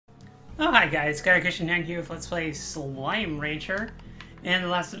Oh, hi guys, Christian here with Let's Play Slime Rancher. In the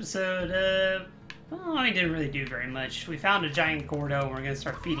last episode, well, we didn't really do very much. We found a giant Gordo and we're gonna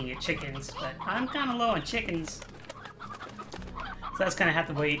start feeding it chickens, but I'm kinda low on chickens. So that's gonna have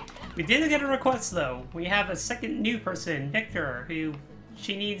to wait. We did get a request though. We have a second new person, Victor, who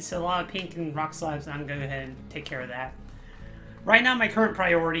she needs a lot of pink and rock slimes, and I'm gonna go ahead and take care of that. Right now my current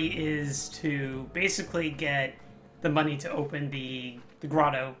priority is to basically get the money to open the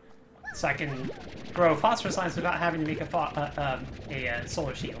grotto, so I can grow phosphorus slimes without having to make a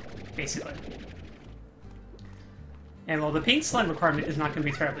solar shield, basically. And well, the pink slime requirement is not going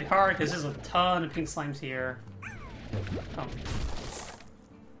to be terribly hard, because there's a ton of pink slimes here. Oh.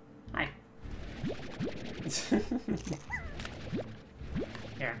 Hi.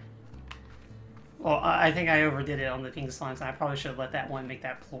 Here. Well, I think I overdid it on the pink slimes, and I probably should have let that one make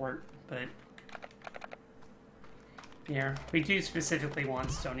that plort, but... Here. We do specifically want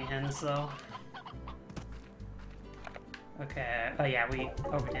stony hens, though. Okay. Oh, yeah, we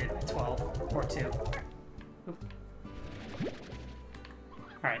overdid it by 12. Or 2. Oop.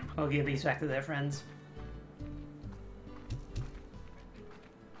 Alright, we'll give these back to their friends.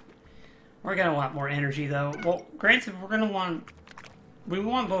 We're gonna want more energy, though. Well, granted, we're gonna want... We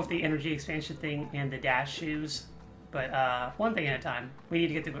want both the energy expansion thing and the dash shoes. But, one thing at a time. We need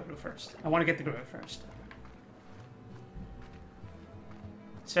to get the Grotto first. I want to get the Grotto first.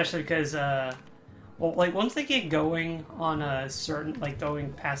 Especially because, well, like, once they get going on a certain, like,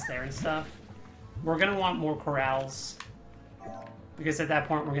 going past there and stuff, we're gonna want more corrals. Because at that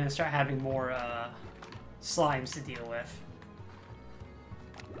point, we're gonna start having more, slimes to deal with.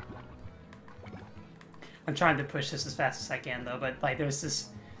 I'm trying to push this as fast as I can, though, but, like, there's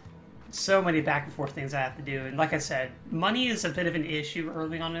this... so many back and forth things I have to do, and like I said, money is a bit of an issue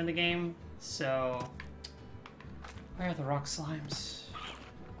early on in the game, so... Where are the rock slimes?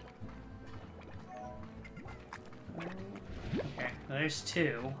 Okay, well, there's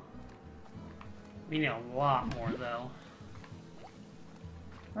 2. We need a lot more, though.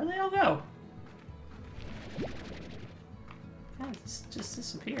 Where'd they all go? God, this just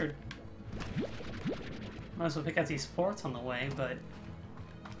disappeared. Might as well pick out these ports on the way, but...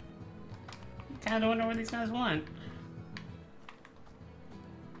 I kinda wonder what these guys want.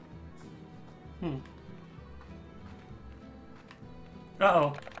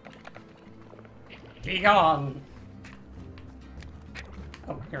 Uh-oh. Be gone!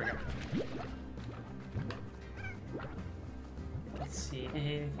 Oh, here we go. Let's see,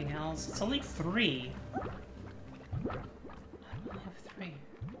 anything else? It's only 3. I only have 3.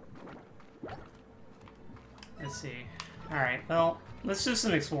 Let's see. Alright, well, let's do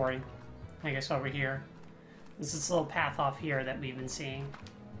some exploring. I guess over here. There's this little path off here that we've been seeing.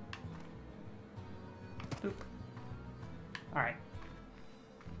 Boop. Alright.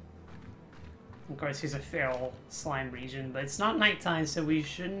 Of course, here's a feral slime region, but it's not nighttime, so we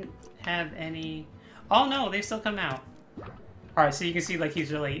shouldn't have any... Oh no, they still come out. Alright, so you can see, like,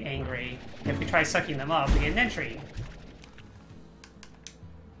 he's really angry. If we try sucking them up, we get an entry.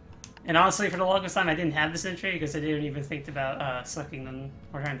 And honestly, for the longest time, I didn't have this entry, because I didn't even think about sucking them,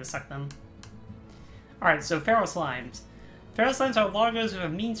 or trying to suck them. Alright, so feral slimes. Feral slimes are largos with a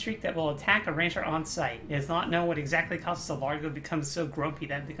mean streak that will attack a rancher on sight. It is not known what exactly causes a largo to become so grumpy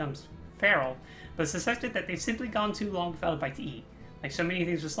that it becomes feral, but it's suspected that they've simply gone too long without a bite to eat. Like so many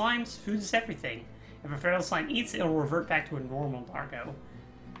things with slimes, food is everything. If a feral slime eats, it will revert back to a normal largo.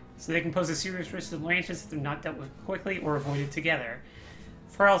 So they can pose a serious risk to ranchers if they're not dealt with quickly or avoided together.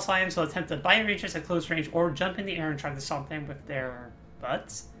 Feral slimes will attempt to bite ranchers at close range or jump in the air and try to stomp them with their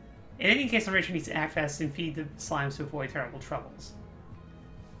butts. In any case, the rancher needs to act fast and feed the slimes to avoid terrible troubles.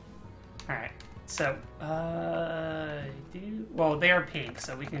 Alright, so, well, they are pink,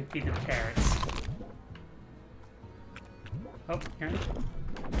 so we can feed them carrots. Oh, here.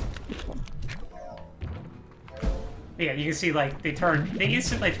 Yeah, you can see, like, they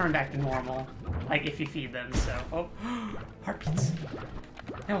instantly turn back to normal, like, if you feed them, so, oh, heartbeats.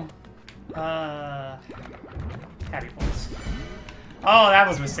 No. Tadpoles. Oh, that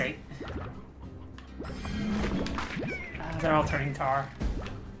was a mistake. They're all turning tar.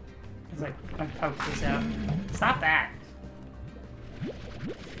 It's like, I poke this out. Stop that!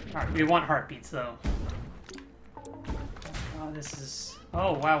 Alright, we want heartbeats, though. Oh, this is...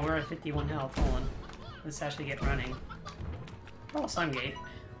 Oh, wow, we're at 51 health. Hold on. Let's actually get running. Oh, slime gate.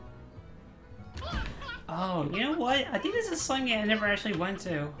 Oh, you know what? I think this is a slime gate I never actually went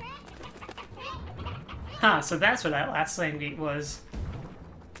to. Huh, so that's what that last slime gate was.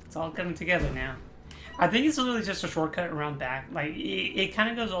 It's all coming together now. I think it's literally just a shortcut around back. Like, it kind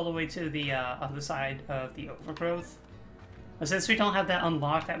of goes all the way to the other side of the overgrowth. But since we don't have that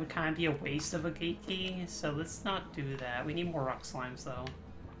unlocked, that would kind of be a waste of a gate key, so let's not do that. We need more rock slimes, though.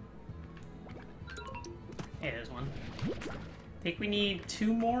 Hey, there's one. I think we need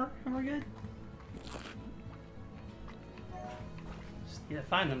 2 more, and we're good. Just need to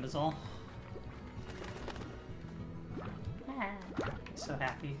find them is all. So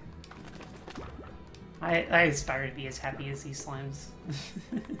happy. I aspire to be as happy as these slimes.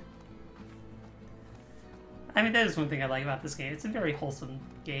 I mean, that is one thing I like about this game. It's a very wholesome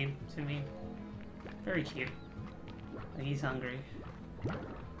game to me. Very cute. Like, he's hungry.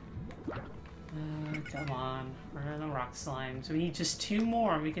 Come on. Where are the rock slimes? We need just 2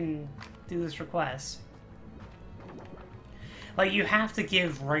 more and we can do this request. Like, you have to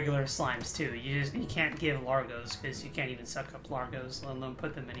give regular slimes, too. You can't give Largos, because you can't even suck up Largos, let alone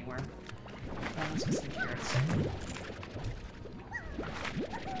put them anywhere. Let's get some carrots.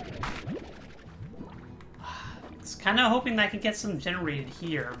 It's kind of hoping that I can get some generated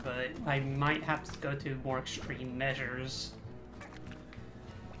here, but I might have to go to more extreme measures.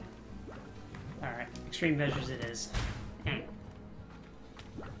 Alright, extreme measures it is.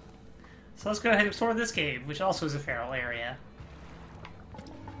 So let's go ahead and explore this cave, which also is a feral area.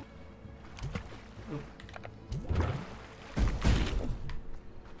 Oop. Go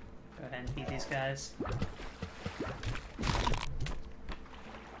ahead and feed these guys.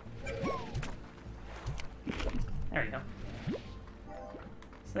 There we go.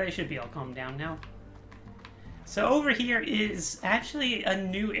 So they should be all calmed down now. So over here is actually a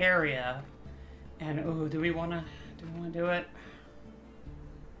new area. And oh, do we wanna do it?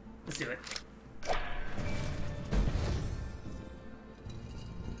 Let's do it.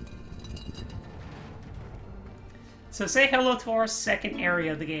 So say hello to our second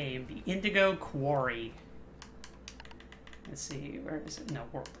area of the game, the Indigo Quarry. Let's see, where is it? No,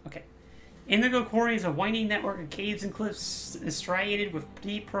 world. Okay. Indigo Quarry is a winding network of caves and cliffs striated with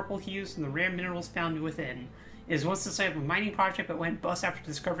deep purple hues and the rare minerals found within. It is once the site of a mining project but went bust after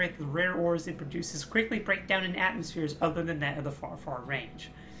discovering that the rare ores it produces quickly break down in atmospheres other than that of the far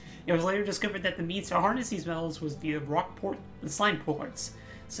range. It was later discovered that the means to harness these metals was via slime ports.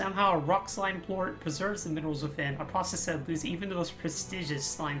 Somehow a rock slime port preserves the minerals within, a process that eludes even the most prestigious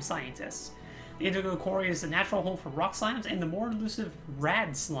slime scientists. The Indigo Quarry is the natural home for rock slimes and the more elusive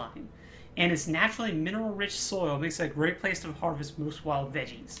rad slime. And its naturally mineral-rich soil makes it a great place to harvest most wild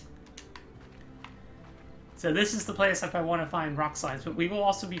veggies. So this is the place if I want to find rock slimes, but we will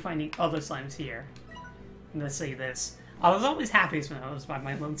also be finding other slimes here. And let's say this. I was always happiest when I was by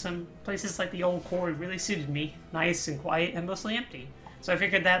my lonesome. Places like the old quarry really suited me. Nice and quiet and mostly empty. So I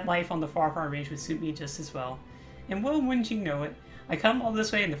figured that life on the far range would suit me just as well. And well, wouldn't you know it, I come all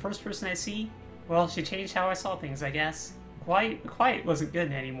this way and the first person I see, well, she changed how I saw things, I guess. Quiet wasn't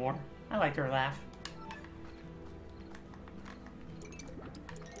good anymore. I liked her laugh.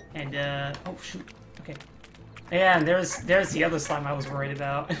 And, oh shoot, okay. Yeah, and there's the other slime I was worried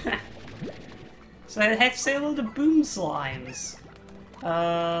about. So I had to say hello to Boom Slimes.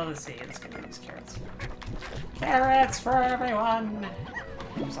 Let's see, let's get rid of these carrots. Carrots for everyone!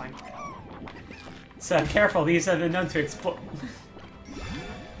 Boom Slime. So, careful, these have been known to explode.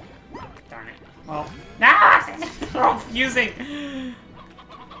 Darn it. Well, they're all fusing!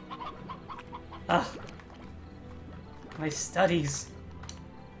 Ugh. My studies.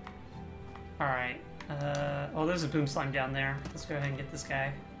 Alright. Oh, there's a Boom Slime down there. Let's go ahead and get this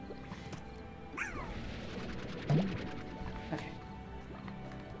guy. Okay.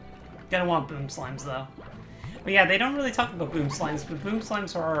 Gonna want Boom Slimes, though. But yeah, they don't really talk about Boom Slimes, but Boom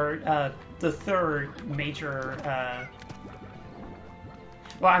Slimes are the third major...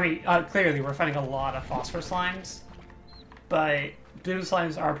 Well, I mean, clearly we're finding a lot of Phosphor Slimes, but Boom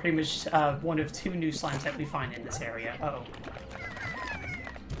Slimes are pretty much one of 2 new slimes that we find in this area. Uh-oh.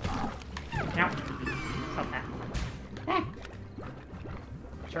 Now, stop that. Ah.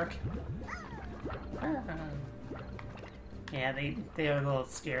 Jerk. Yeah, they are a little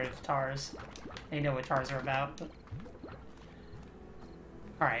scared of tars. They know what tars are about. But...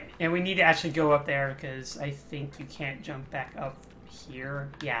 Alright, and we need to actually go up there because I think you can't jump back up here.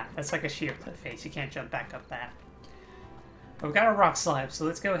 Yeah, that's like a sheer cliff face. You can't jump back up that. But we've got a rock slime, so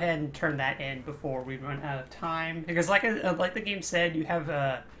let's go ahead and turn that in before we run out of time. Because like the game said, you have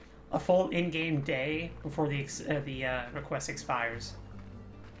a full in-game day before the request expires.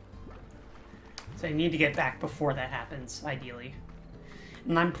 So you need to get back before that happens, ideally.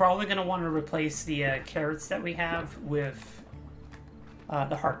 And I'm probably going to want to replace the carrots that we have with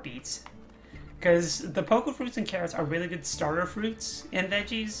the heartbeats. Because the poke fruits and carrots are really good starter fruits and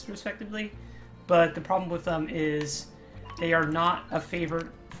veggies, respectively. But the problem with them is they are not a favorite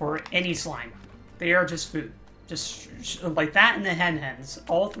for any slime. They are just food. Just like that and the hen-hens.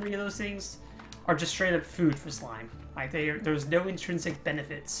 All three of those things are just straight up food for slime. Like there's no intrinsic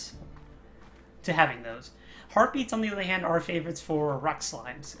benefits to having those. Heartbeats, on the other hand, are favorites for rock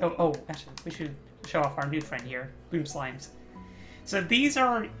slimes. Oh, actually, we should show off our new friend here, boom slimes. So these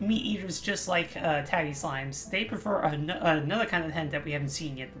are meat eaters just like taggy slimes. They prefer another kind of hen that we haven't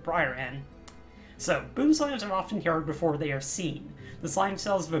seen yet, the briar hen. So, boom slimes are often heard before they are seen. The slime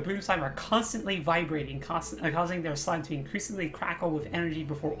cells of a boom slime are constantly vibrating, causing their slime to increasingly crackle with energy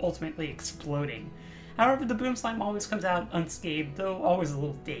before ultimately exploding. However, the boom slime always comes out unscathed, though always a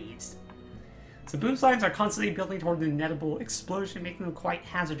little dazed. So boom slimes are constantly building toward an inevitable explosion, making them quite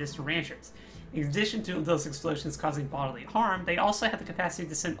hazardous to ranchers. In addition to those explosions causing bodily harm, they also have the capacity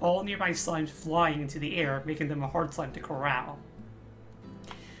to send all nearby slimes flying into the air, making them a hard slime to corral.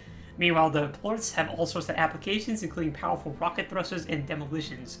 Meanwhile, the plorts have all sorts of applications, including powerful rocket thrusters and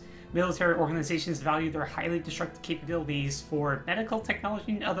demolitions. Military organizations value their highly destructive capabilities for medical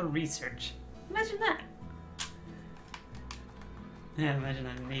technology and other research. Imagine that! Yeah, imagine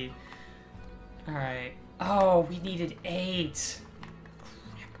that indeed. Alright. Oh, we needed 8!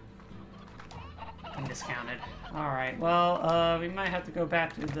 I'm discounted. Alright, well, we might have to go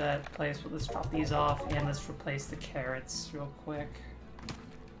back to that place, but let's drop these off, and let's replace the carrots real quick.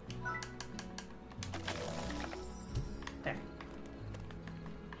 There.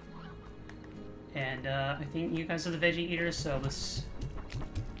 And, I think you guys are the veggie eaters, so let's...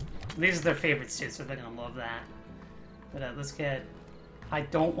 These are their favorites too, so they're gonna love that. But, let's get... I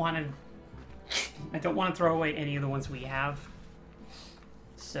don't want to throw away any of the ones we have.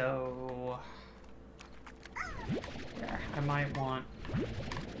 So... Yeah, I might want... I'm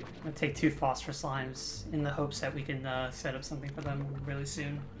gonna take 2 phosphor slimes in the hopes that we can set up something for them really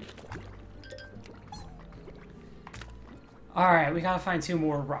soon. Alright, we gotta find 2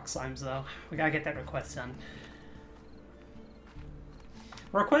 more rock slimes though. We gotta get that request done.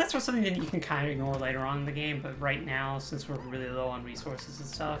 Requests are something that you can kind of ignore later on in the game, but right now, since we're really low on resources and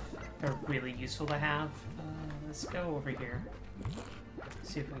stuff, they're really useful to have. Let's go over here.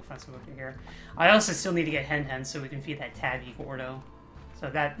 See if we can find some over here. I also still need to get hen so we can feed that tabby Gordo. So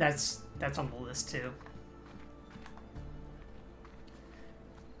that's on the list too.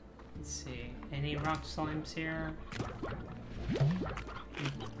 Let's see. Any rock slimes here?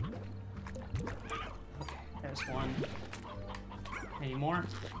 Okay, there's one. Any more?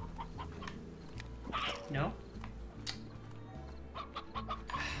 No?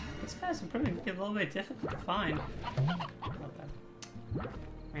 These guys are proving to be a little bit difficult to find.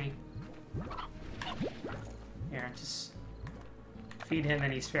 Right. Here, just feed him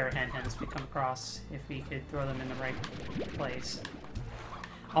any spare hen-hens we come across, if we could throw them in the right place.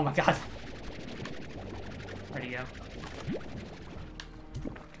 Oh my god! Where'd he go?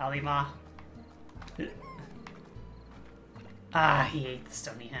 Kalima. Ah, he ate the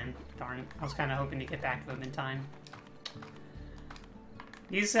stony hen. Darn it. I was kind of hoping to get back to him in time.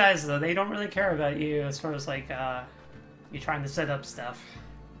 These guys, though, they don't really care about you as far as, like, you trying to set up stuff.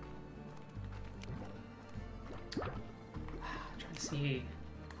 Trying to see.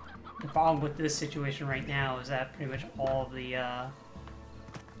 The problem with this situation right now is that pretty much all of the,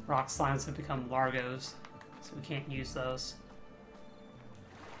 rock slimes have become largos, so we can't use those.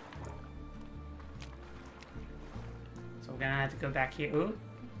 So we're gonna have to go back here. Ooh,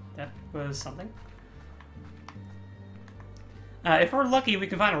 that was something. If we're lucky, we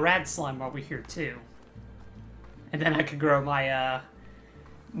can find a rad slime while we're here too. And then I could grow my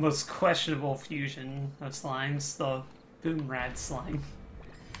most questionable fusion of slimes, the boom rad slime.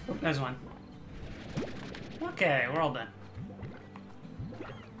 Oh, there's one. Okay, we're all done.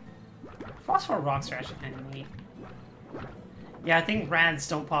 Phosphor rocks are actually kind of neat. Yeah, I think rads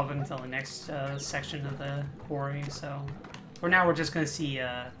don't pop up until the next section of the quarry, so... For now, we're just going to see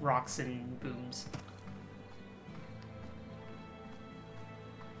rocks and booms.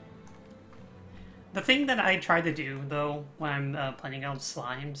 The thing that I try to do, though, when I'm planning out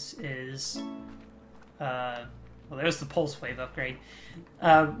slimes is... well, there's the pulse wave upgrade.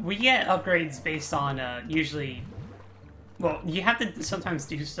 We get upgrades based on, usually... Well, you have to sometimes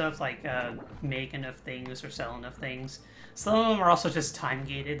do stuff like make enough things or sell enough things. Some of them are also just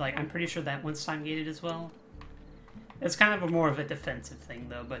time-gated. Like, I'm pretty sure that one's time-gated as well. It's kind of more of a defensive thing,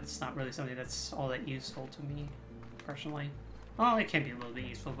 though, but it's not really something that's all that useful to me, personally. Well, it can be a little bit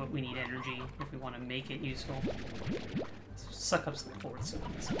useful, but we need energy if we want to make it useful. Let's suck up some forts.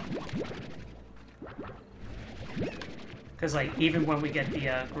 Because, like, even when we get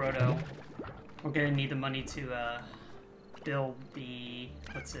the grotto, we're going to need the money to build the...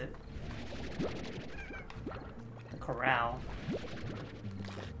 what's it? The corral.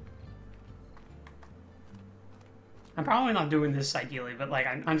 I'm probably not doing this ideally, but like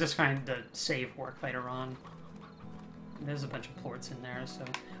I'm just trying to save work later on. There's a bunch of ports in there, so...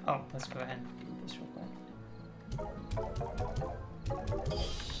 Oh, let's go ahead and do this real quick.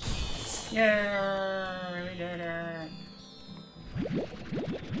 Yeah, we did it!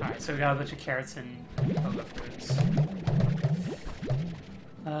 Alright, so we got a bunch of carrots and cocoa fruits.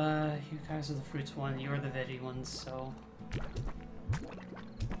 You guys are the fruits one, you're the veggie ones, so...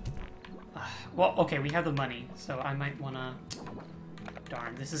 Well, okay, we have the money, so I might wanna...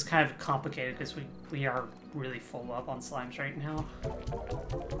 Darn, this is kind of complicated because we are really full up on slimes right now.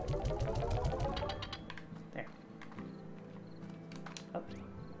 There. Up.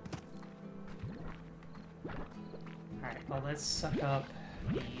 Alright, well let's suck up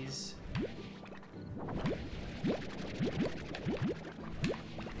these.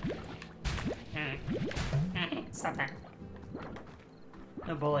 Stop that.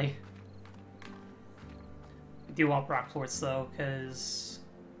 No bully. I do want rock quartz though, because...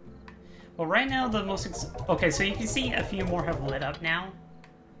 Well, right now the most... Okay, so you can see a few more have lit up now.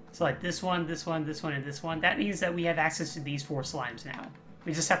 So like this one, this one, this one, and this one. That means that we have access to these 4 slimes now.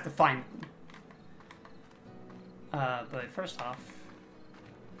 We just have to find them. But first off...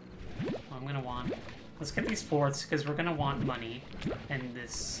 I'm gonna want... Let's get these ports, because we're gonna want money in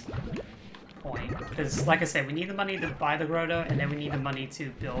this point. Because, like I said, we need the money to buy the grotto, and then we need the money to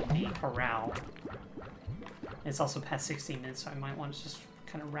build the corral. It's also past 16 minutes, so I might want to just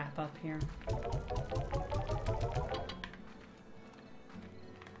kind of wrap up here.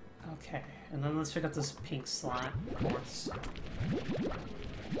 Okay, and then let's pick up this pink slot, of course.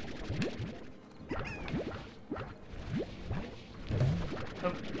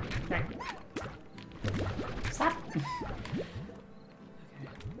 Oh, okay. Stop! Okay.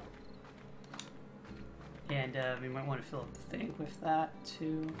 And we might want to fill up the thing with that,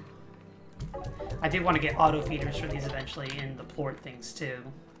 too. I did want to get auto feeders for these eventually in the port things too.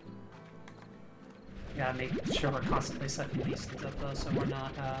 Gotta make sure we're constantly sucking these things up though, so we're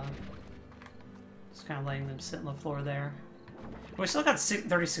not just kind of letting them sit on the floor there. We still got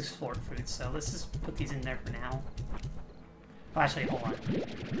 36 floor fruits, so let's just put these in there for now. Oh, actually, hold on.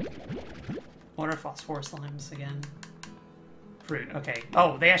 What are phosphorus limes again? Fruit, okay.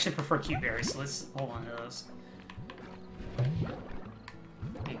 Oh, they actually prefer cute berries, so let's hold on to those.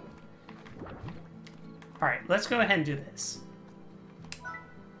 Alright, let's go ahead and do this.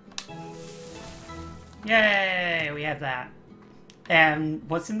 Yay! We have that. And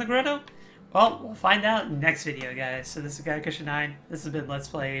what's in the grotto? Well, we'll find out in the next video, guys. So this is GuyCushion9. This has been Let's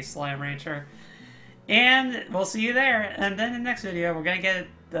Play Slime Rancher. And we'll see you there. And then in the next video, we're going to get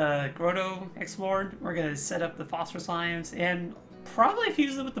the grotto explored. We're going to set up the phosphorus slimes. And probably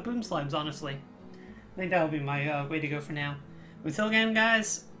fuse them with the boom slimes, honestly. I think that'll be my way to go for now. Until again,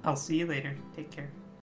 guys, I'll see you later. Take care.